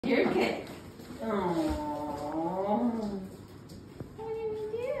your cake. Aww. What are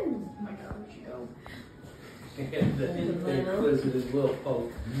you doing? Oh my God, where'd she go? The inquisitive little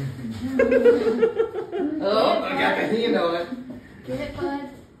poke. Oh, I got the hand on it. Get it, bud.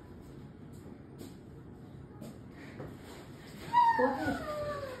 Go ahead.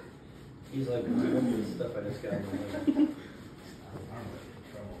 He's like, remember the stuff I just got in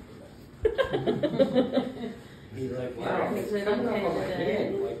He's like, wow, it's coming up on my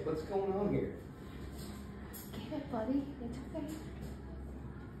hand. Like, what's going on here? Get it, buddy. It's okay.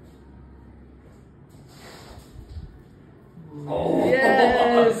 Oh,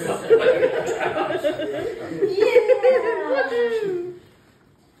 yes!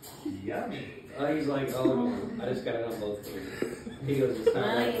 Yeah! Yummy. He's like, oh, I just got it on both fingers. He goes, it's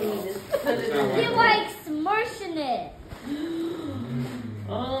not like that. He likes smushing it.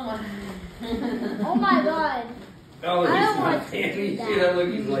 Oh my. Oh my God. Oh, I he's don't not want to fancy. do You that. see that look?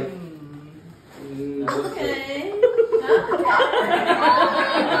 He's like, Okay. Oh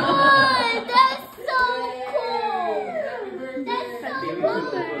my God, that's so cool. That's so cool,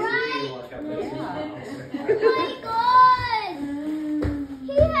 right? Oh my God.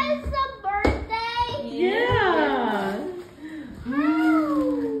 He has some birthday. Yeah.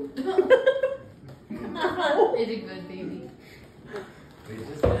 Pretty good, baby.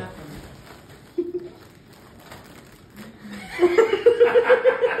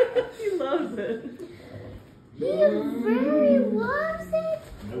 He loves it. He very loves it.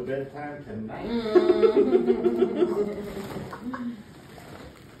 No bedtime tonight.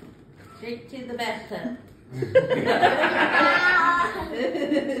 Straight to the bathtub.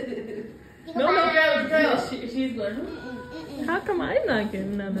 No, she's like, how come I'm not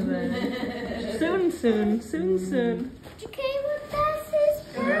getting none of that? Soon. Jacob, that's his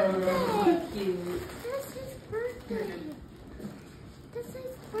birthday. Cute. That's his birthday. That's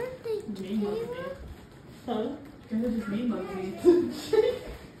his birthday, Jacob. Huh?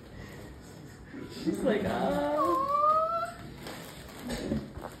 She's like, oh.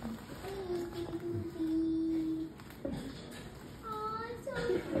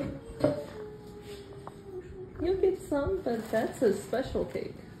 You'll get some, but that's a special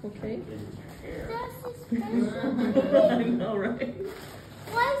cake, okay? That's his special. I know, right?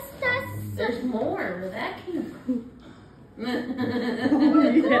 What's that? There's more where that came from. Yes.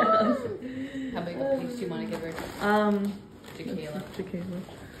 How big a piece do you want to give her? Tequila. Tequila.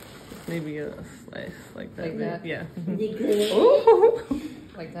 Maybe a slice like that. Like that? Yeah. Ooh.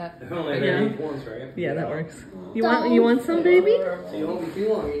 Like that? They're only Yeah. eat once, right? Yeah, that works. You want some, baby? So you won't be too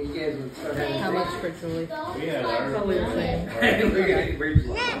long, and you guys would start having How much for Julie? Yeah, Probably the same. Look at it, Bridge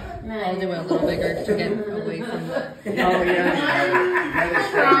like, I'll do it a little bigger to get away from the... Oh, yeah. I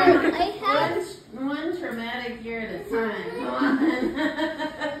have. One traumatic year at a time. Come on.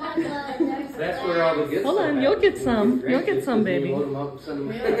 that's where all the good Hold stuff on, you'll happens. get some. You'll get some, Then you baby. load 'em up and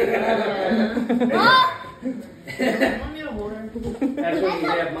send 'em- That's when you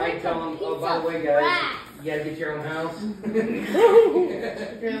have Mike tell him, oh, by the way, guys, you gotta get your own house.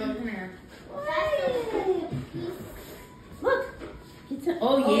 Look. Get some,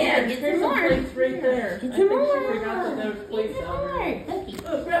 oh yeah, get some more. Plates right there. Get I some think more. she forgot that there was plates out there. Cookie.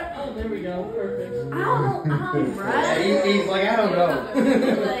 Oh, there we go. Perfect. Oh, Yeah, right. he's like, I don't know.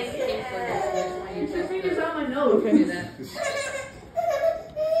 Put your fingers on my nose. Do that.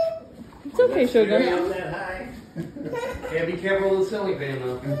 It's okay, sugar. that high. Yeah, be careful with the ceiling fan,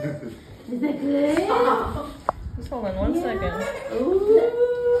 though. Is that good? Just hold on 1 second. Ooh.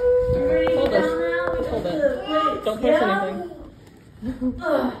 Hold it. Hold it. Don't push anything.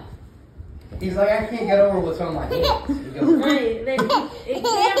 He's like, I can't get over what's on my hands. He goes, Hey, it can't be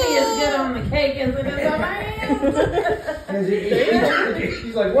as good on the cake as it is on my hands. and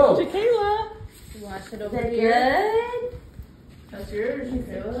she's like, whoa. Tequila. Wash it Is over that here. good? That's yours. Cute.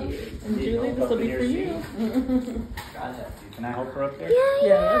 And Julie, this will be for you. Can I help her up there?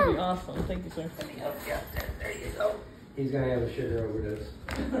 Yeah, that'd be awesome. Thank you, sir. There you go. He's gonna have a sugar overdose.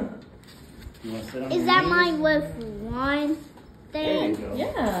 You want to sit on Is your that knees? mine with wine There thing? you go.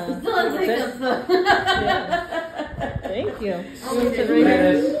 Yeah. Still looks like That's- Thank you. You want to sit That right here?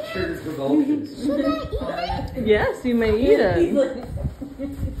 has sugar convulsions. Should I eat it? Yes, you may eat it.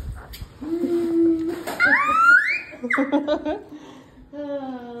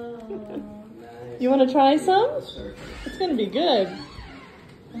 You want to try some? It's going to be good.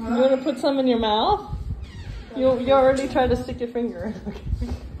 You want to put some in your mouth? You already tried to stick your finger in.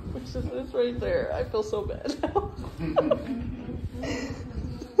 Which is it's right there. I feel so bad now.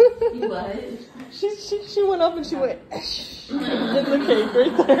 What? She went up and she went in the cake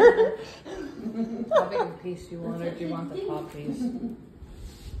right there. How big a piece do you want, or do you want the top piece?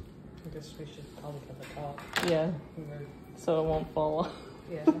 guess we should probably cut the top. Yeah, We were- so it won't fall off.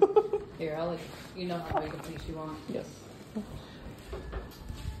 Yeah. Here, I'll let you know how big a piece you want. Yes. Oh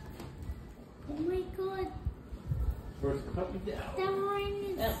my god, First puppy down. that one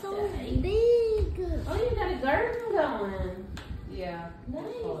is That's so nice. big. Oh, you got a garden going. Yeah. Nice.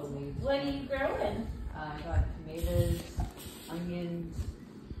 All the leaves. What are you growing? I got tomatoes, onions,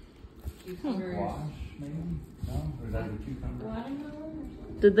 cucumbers. Squash, maybe? No? Or is that a cucumber? Watermelon?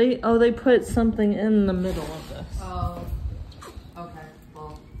 Did they? Oh, they put something in the middle of this. Oh. Okay.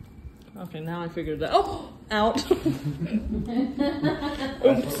 Well. Okay, now I figured that. Oh, out. That's what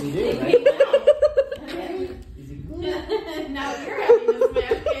we do, right? Easy. Now you're having a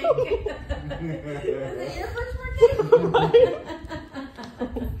smash cake. Is it your first birthday?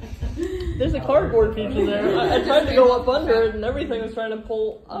 There's a cardboard piece in there. I tried to go up under it, and everything was trying to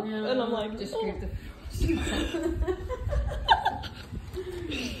pull up, and I'm like, Just oh. scrape the.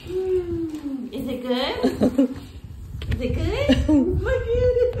 Is it good? Is it good? Look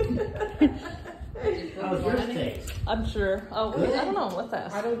at it. How's yours taste? I'm sure. Oh, wait, I don't know. Let's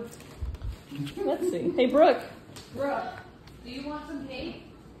ask. I don't. Let's see. Hey, Brooke. Brooke, do you want some cake?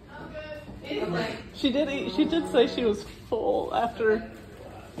 Okay. She did eat. She did say she was full after.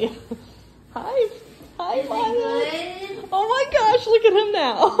 Yeah. Hi. Hi, Is Wyatt. it good? Oh my gosh! Look at him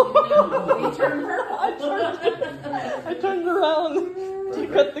now. You turned purple. I turned around to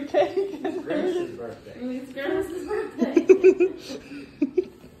cut the cake. And there it Grace's is. birthday. It's Grace's birthday.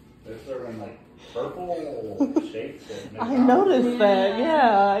 They're serving like purple shapes. at I McDonald's. noticed that.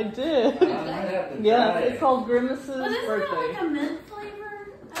 Yeah, I did. I might have to Yeah, try it's it. called Grimace's But isn't it birthday. like a mint flavor?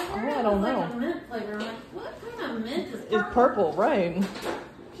 I heard Oh, I it don't was know. like a mint flavor. I'm like, what kind of mint is purple? It's purple, right?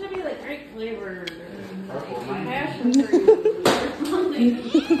 Should be like grape flavored. Purple Like mango. passion fruit or something.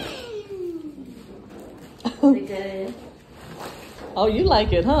 Is it good? Oh, you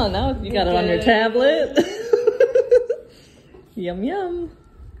like it, huh? Now you got it on your Good. tablet. Yum yum.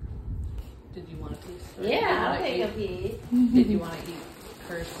 Did you want a piece? Yeah, I'll take a piece. Did you want to eat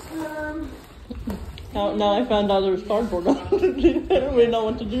first? Now I found out there's cardboard on it. I don't really know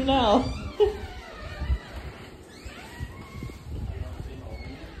what to do now.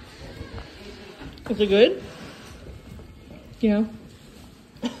 Is it good? Yeah.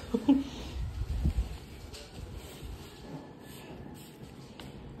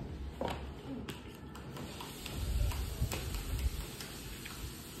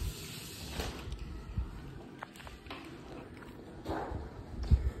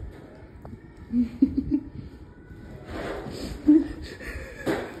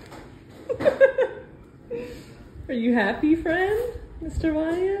 Are you happy, friend, Mr.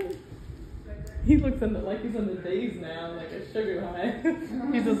 Wyatt? He looks in like he's in the daze now, like a sugar high.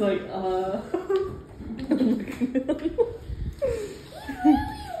 He's just like,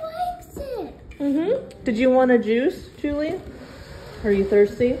 He likes it. Did you want a juice, Julie? Are you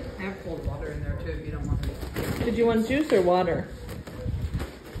thirsty? I have cold water in there too if you don't want it. Did you want juice or water?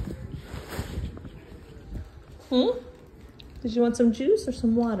 Did you want some juice or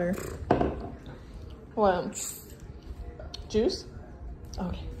some water? What? Juice?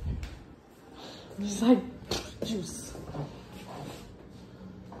 Okay. Just like juice.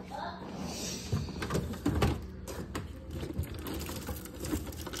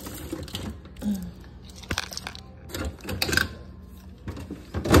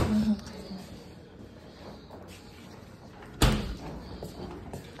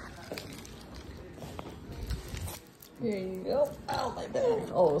 Here you go. Ow, my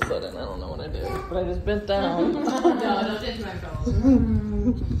back. All of a sudden, I don't know what I did, but I just bent down. No, don't touch my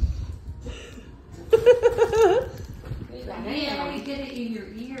phone. Hey, I always get it in your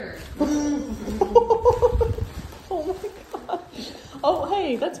ear. Oh my gosh. Oh,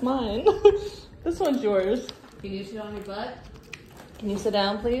 hey, that's mine. This one's yours. Can you sit on your butt? Can you sit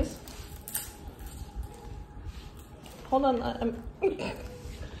down, please? Hold on,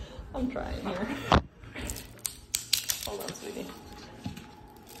 I'm trying here. Hold on, sweetie.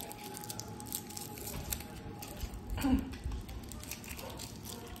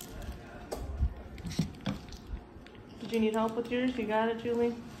 Did you need help with yours? You got it,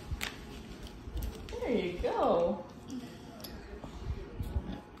 Julie? There you go.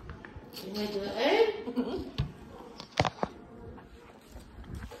 Is it good?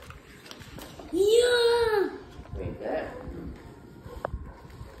 Yeah. Very good.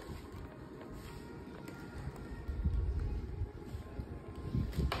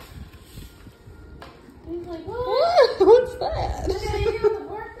 He's like, what? What's that? Look at you on the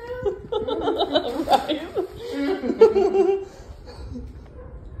board now? Right.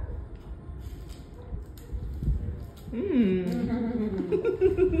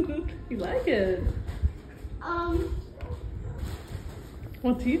 He's like it.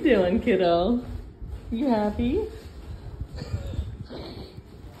 What's he doing, kiddo? You happy?